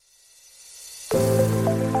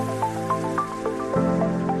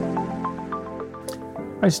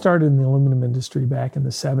I started in the aluminum industry back in the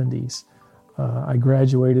 70s. I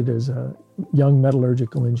graduated as a young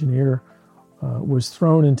metallurgical engineer, was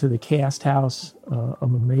thrown into the cast house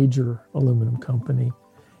of a major aluminum company,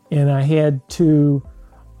 and I had to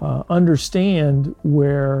understand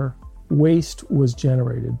where waste was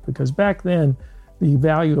generated, because back then the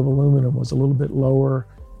value of aluminum was a little bit lower,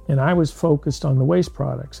 and I was focused on the waste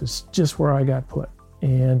products. It's just where I got put,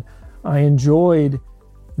 and I enjoyed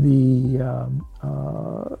the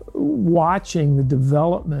watching the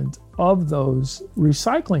development of those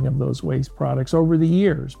recycling of those waste products over the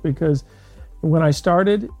years, because when I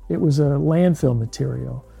started, it was a landfill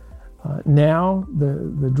material. Now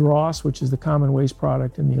the dross, which is the common waste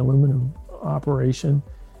product in the aluminum operation,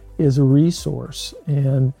 is a resource,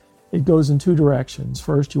 and it goes in two directions.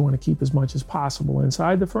 First, you want to keep as much as possible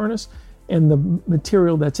inside the furnace, and the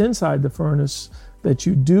material that's inside the furnace that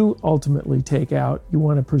you do ultimately take out, you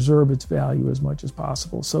want to preserve its value as much as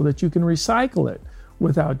possible so that you can recycle it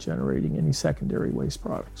without generating any secondary waste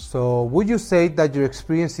products. So would you say that your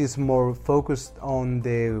experience is more focused on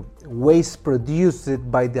the waste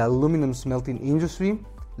produced by the aluminum smelting industry,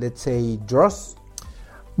 let's say dross?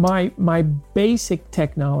 My basic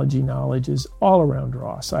technology knowledge is all around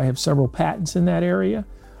dross. I have several patents in that area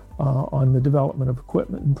on the development of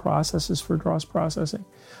equipment and processes for dross processing.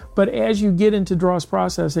 But as you get into dross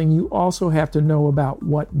processing, you also have to know about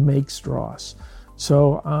what makes dross.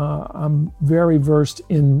 So I'm very versed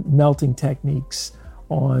in melting techniques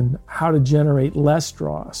on how to generate less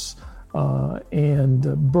dross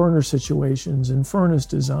and burner situations and furnace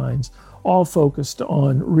designs, all focused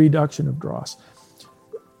on reduction of dross.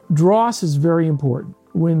 Dross is very important.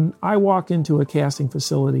 When I walk into a casting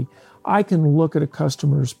facility, I can look at a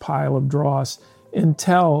customer's pile of dross and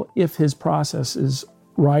tell if his process is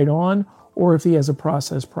right on or if he has a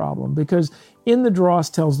process problem, because in the dross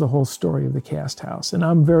tells the whole story of the cast house, and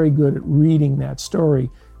I'm very good at reading that story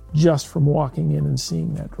just from walking in and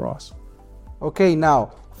seeing that dross. Okay,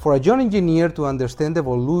 now, for a young engineer to understand the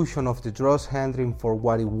evolution of the dross handling for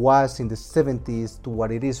what it was in the 70s to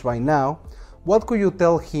what it is right now, what could you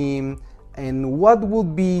tell him, and what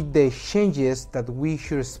would be the changes that we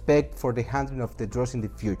should expect for the handling of the dross in the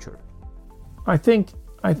future? I think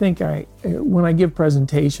when I give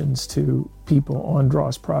presentations to people on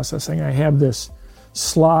dross processing, I have this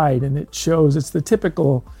slide, and it shows, it's the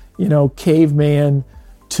typical, caveman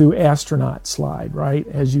to astronaut slide, right?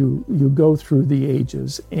 As you go through the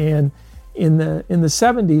ages. And in the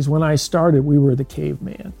 70s, when I started, we were the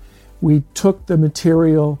caveman. We took the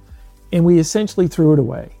material and we essentially threw it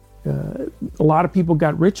away. A lot of people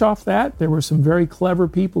got rich off that. There were some very clever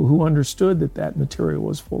people who understood that material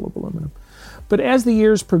was full of aluminum. But as the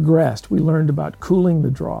years progressed, we learned about cooling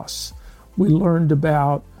the dross. We learned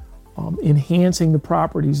about enhancing the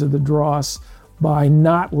properties of the dross by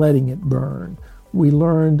not letting it burn. We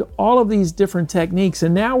learned all of these different techniques,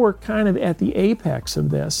 and now we're kind of at the apex of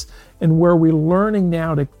this, and where we're learning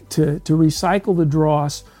now to recycle the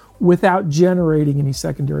dross without generating any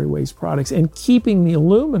secondary waste products and keeping the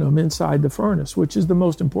aluminum inside the furnace, which is the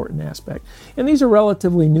most important aspect. And these are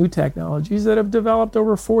relatively new technologies that have developed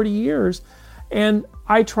over 40 years. And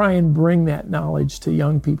I try and bring that knowledge to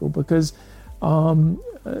young people, because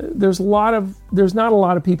there's not a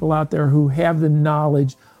lot of people out there who have the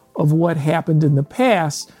knowledge of what happened in the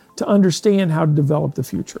past to understand how to develop the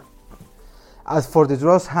future. As for the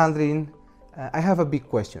dross handling, I have a big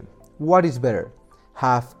question. What is better?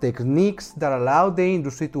 Have techniques that allow the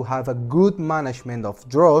industry to have a good management of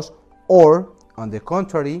dross, or, on the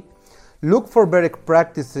contrary, look for better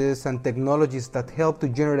practices and technologies that help to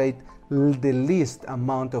generate the least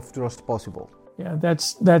amount of dross possible? Yeah,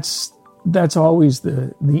 that's always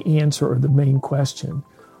the answer or the main question.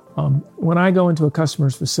 When I go into a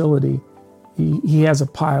customer's facility, he has a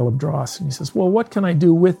pile of dross, and he says, well, what can I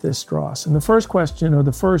do with this dross? And the first question, or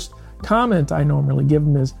the first comment I normally give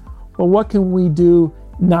him is, well, what can we do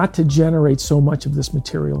not to generate so much of this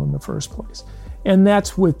material in the first place? And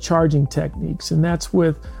that's with charging techniques, and that's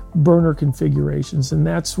with burner configurations, and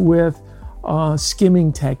that's with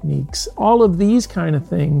skimming techniques. All of these kind of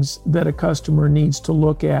things that a customer needs to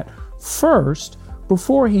look at first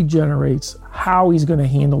before he generates how he's going to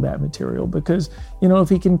handle that material. Because, if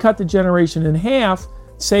he can cut the generation in half,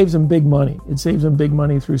 it saves him big money. It saves him big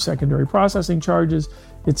money through secondary processing charges.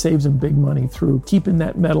 It saves him big money through keeping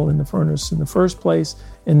that metal in the furnace in the first place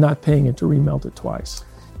and not paying it to remelt it twice.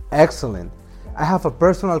 Excellent. I have a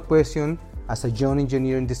personal question as a young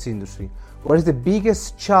engineer in this industry. What is the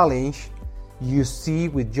biggest challenge you see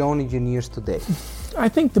with young engineers today? I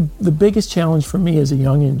think the biggest challenge for me as a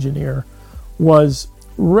young engineer was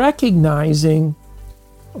recognizing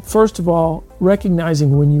First of all,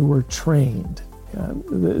 recognizing when you were trained.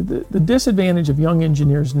 The disadvantage of young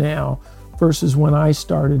engineers now versus when I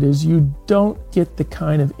started is you don't get the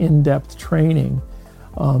kind of in-depth training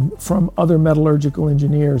from other metallurgical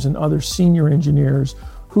engineers and other senior engineers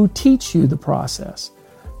who teach you the process.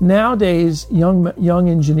 Nowadays, young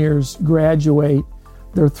engineers graduate,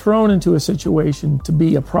 they're thrown into a situation to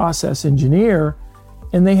be a process engineer,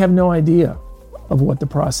 and they have no idea of what the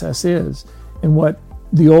process is and what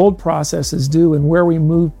the old processes do and where we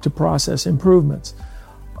move to process improvements.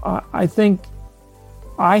 I think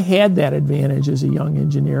I had that advantage as a young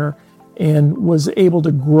engineer and was able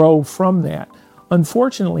to grow from that.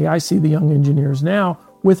 Unfortunately, I see the young engineers now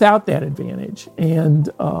without that advantage. And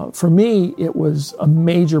for me, it was a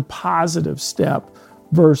major positive step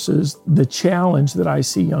versus the challenge that I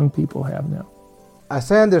see young people have now. As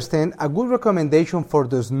I understand, a good recommendation for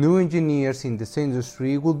those new engineers in this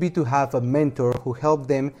industry would be to have a mentor who helps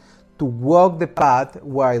them to walk the path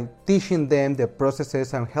while teaching them the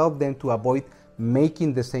processes and help them to avoid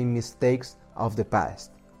making the same mistakes of the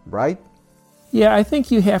past, right? Yeah, I think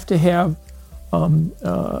you have to have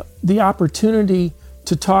the opportunity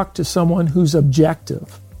to talk to someone who's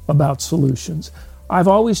objective about solutions. I've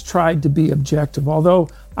always tried to be objective, although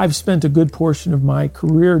I've spent a good portion of my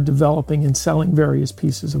career developing and selling various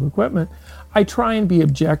pieces of equipment. I try and be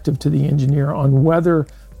objective to the engineer on whether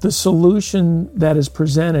the solution that is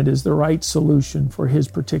presented is the right solution for his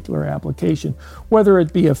particular application, whether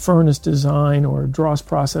it be a furnace design or a dross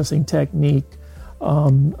processing technique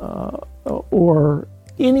or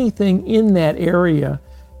anything in that area.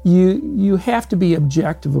 You have to be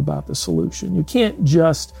objective about the solution. You can't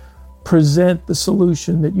just present the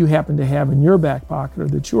solution that you happen to have in your back pocket or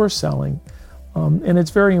that you're selling. And it's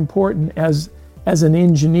very important as an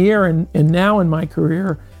engineer and now in my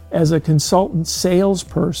career as a consultant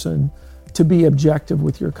salesperson to be objective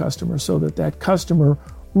with your customer so that customer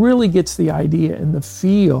really gets the idea and the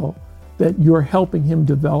feel that you're helping him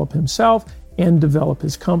develop himself and develop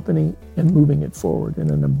his company and moving it forward in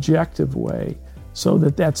an objective way so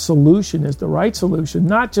that solution is the right solution,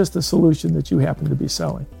 not just the solution that you happen to be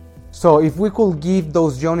selling. So if we could give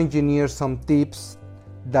those young engineers some tips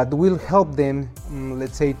that will help them,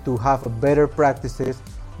 let's say, to have better practices,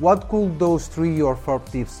 what could those 3 or 4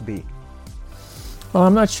 tips be? Well,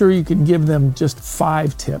 I'm not sure you can give them just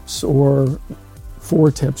 5 tips or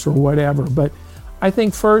 4 tips or whatever, but I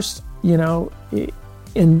think first, in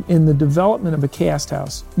the development of a cast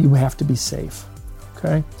house, you have to be safe,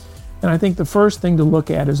 okay? And I think the first thing to look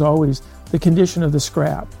at is always the condition of the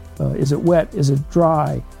scrap. Is it wet? Is it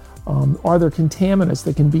dry? Are there contaminants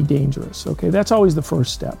that can be dangerous? Okay, that's always the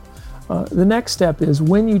first step. The next step is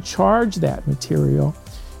when you charge that material,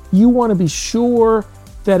 you want to be sure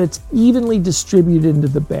that it's evenly distributed into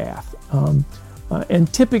the bath.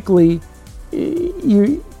 And typically,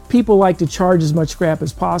 people like to charge as much scrap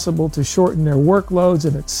as possible to shorten their workloads,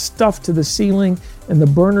 and it's stuffed to the ceiling, and the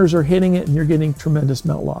burners are hitting it, and you're getting tremendous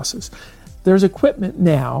melt losses. There's equipment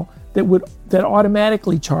now that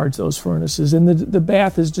automatically charge those furnaces, and the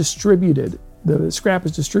bath is distributed. The scrap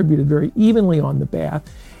is distributed very evenly on the bath,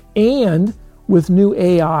 and with new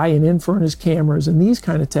AI and in-furnace cameras and these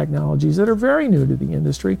kind of technologies that are very new to the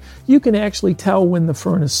industry, you can actually tell when the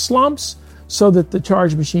furnace slumps so that the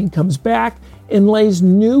charge machine comes back and lays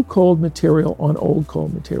new cold material on old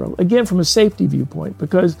cold material. Again, from a safety viewpoint,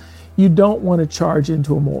 because you don't want to charge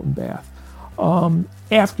into a molten bath.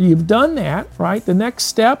 After you've done that, right, the next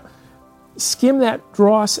step, skim that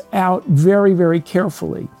dross out very, very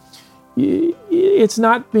carefully. It's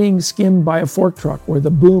not being skimmed by a fork truck where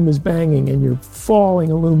the boom is banging and you're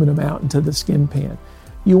falling aluminum out into the skim pan.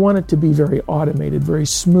 You want it to be very automated, very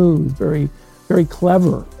smooth, very, very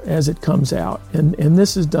clever as it comes out. And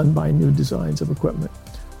this is done by new designs of equipment.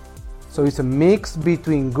 So it's a mix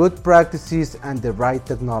between good practices and the right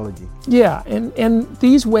technology. Yeah, and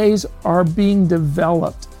these ways are being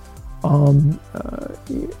developed. In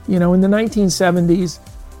the 1970s,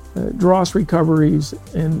 dross recoveries,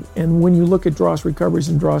 and when you look at dross recoveries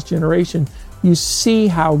and dross generation, you see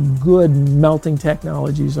how good melting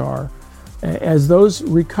technologies are. As those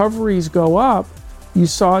recoveries go up, you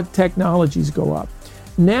saw technologies go up.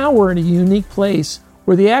 Now we're in a unique place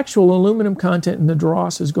where the actual aluminum content in the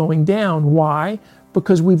dross is going down. Why?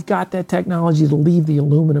 Because we've got that technology to leave the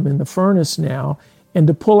aluminum in the furnace now and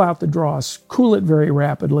to pull out the dross, cool it very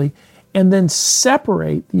rapidly, and then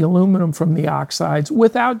separate the aluminum from the oxides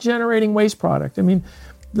without generating waste product. I mean,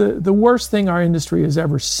 the worst thing our industry has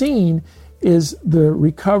ever seen is the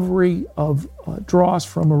recovery of dross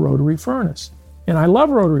from a rotary furnace. And I love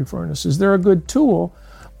rotary furnaces. They're a good tool,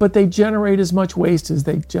 but they generate as much waste as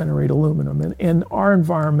they generate aluminum. And our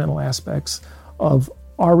environmental aspects of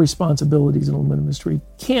our responsibilities in the aluminum industry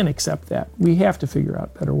can't accept that. We have to figure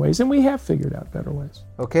out better ways, and we have figured out better ways.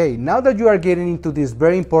 Okay, now that you are getting into this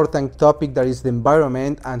very important topic that is the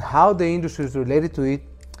environment and how the industry is related to it,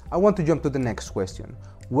 I want to jump to the next question.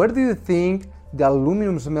 Where do you think the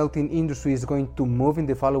aluminum smelting industry is going to move in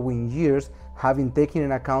the following years, having taken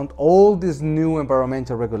into account all this new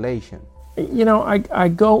environmental regulation? You know, I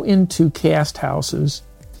go into cast houses,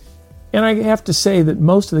 and I have to say that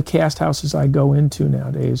most of the cast houses I go into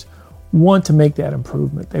nowadays want to make that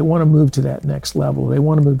improvement. They want to move to that next level. They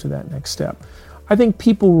want to move to that next step. I think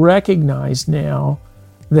people recognize now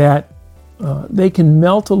that they can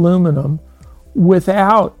melt aluminum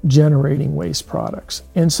without generating waste products.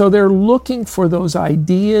 And so they're looking for those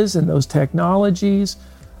ideas and those technologies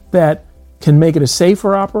that can make it a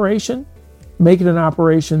safer operation, make it an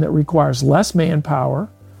operation that requires less manpower,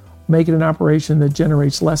 make it an operation that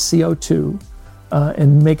generates less CO2,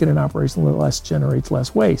 and make it an operation that generates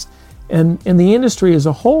less waste. And the industry as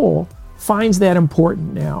a whole finds that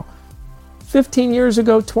important now. 15 years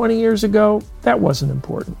ago, 20 years ago, that wasn't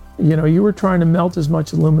important. You know, you were trying to melt as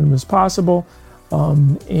much aluminum as possible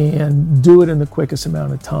and do it in the quickest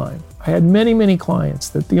amount of time. I had many clients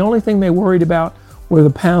that the only thing they worried about were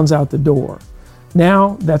the pounds out the door.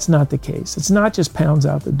 Now, that's not the case. It's not just pounds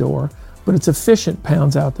out the door, but it's efficient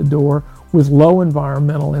pounds out the door with low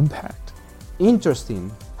environmental impact.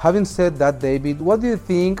 Interesting. Having said that, David, what do you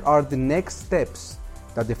think are the next steps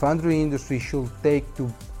that the foundry industry should take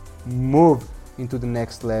to move into the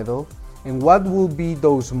next level? And what will be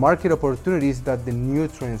those market opportunities that the new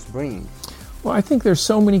trends bring? Well, I think there's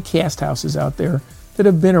so many cast houses out there that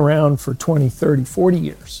have been around for 20, 30, 40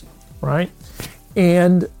 years, right?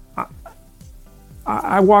 And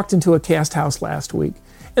I walked into a cast house last week,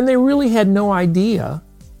 and they really had no idea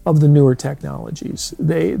of the newer technologies.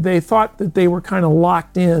 They thought that they were kind of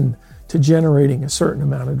locked in to generating a certain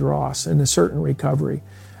amount of dross and a certain recovery.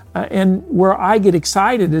 And where I get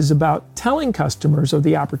excited is about telling customers of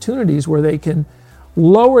the opportunities where they can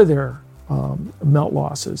lower their melt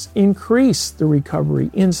losses, increase the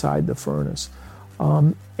recovery inside the furnace.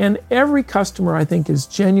 And every customer, I think, is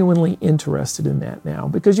genuinely interested in that now,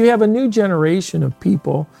 because you have a new generation of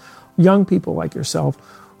people, young people like yourself,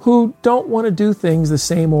 who don't want to do things the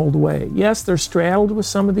same old way. Yes, they're straddled with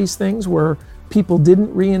some of these things where people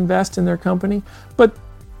didn't reinvest in their company, but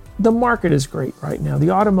the market is great right now. The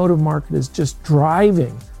automotive market is just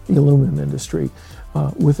driving the aluminum industry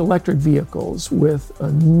with electric vehicles, with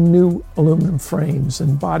new aluminum frames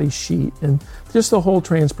and body sheet, and just the whole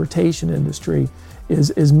transportation industry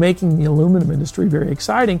is making the aluminum industry very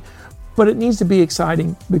exciting. But it needs to be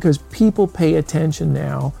exciting because people pay attention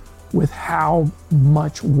now with how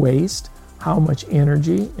much waste, how much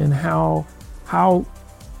energy, and how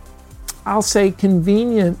I'll say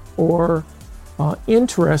convenient or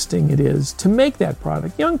interesting it is to make that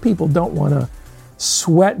product. Young people don't want to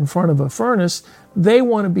sweat in front of a furnace. They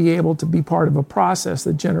want to be able to be part of a process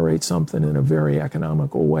that generates something in a very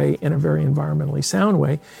economical way, in a very environmentally sound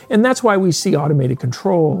way. And that's why we see automated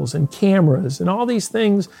controls and cameras and all these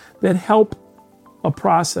things that help a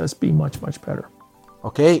process be much better.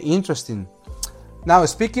 Okay, interesting. Now,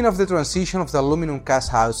 speaking of the transition of the aluminum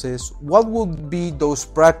cast houses, what would be those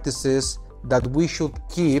practices that we should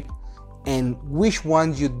keep, and which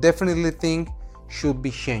ones you definitely think should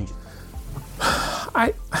be changed?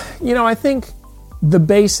 I think the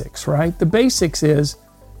basics, right? The basics is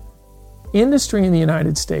industry in the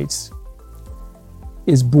United States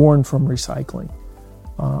is born from recycling.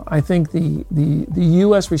 I think the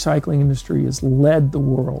U.S. recycling industry has led the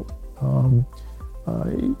world.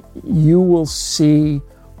 You will see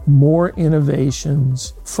more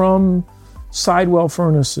innovations from sidewell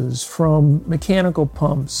furnaces, from mechanical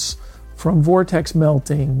pumps, from vortex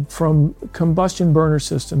melting, from combustion burner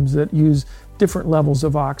systems that use different levels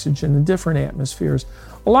of oxygen in different atmospheres.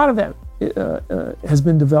 A lot of that has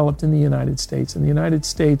been developed in the United States, and the United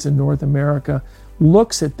States and North America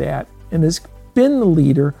looks at that and has been the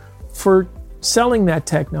leader for selling that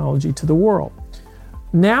technology to the world.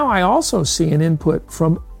 Now I also see an input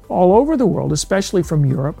from all over the world, especially from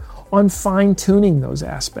Europe, on fine-tuning those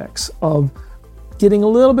aspects of getting a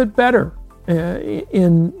little bit better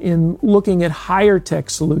in looking at higher tech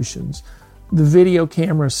solutions, the video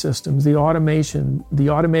camera systems, the automation, the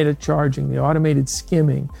automated charging, the automated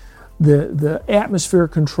skimming, the atmosphere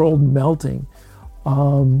controlled melting.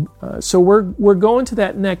 So we're going to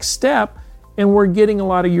that next step, and we're getting a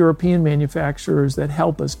lot of European manufacturers that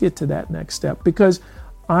help us get to that next step, because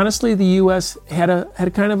honestly, the U.S. had a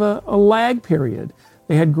kind of a lag period.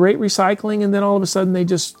 They had great recycling, and then all of a sudden they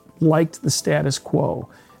just liked the status quo.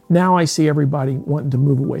 Now I see everybody wanting to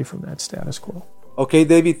move away from that status quo. Okay,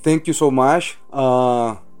 David, thank you so much.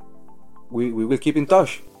 We will keep in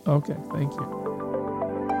touch. Okay, thank you.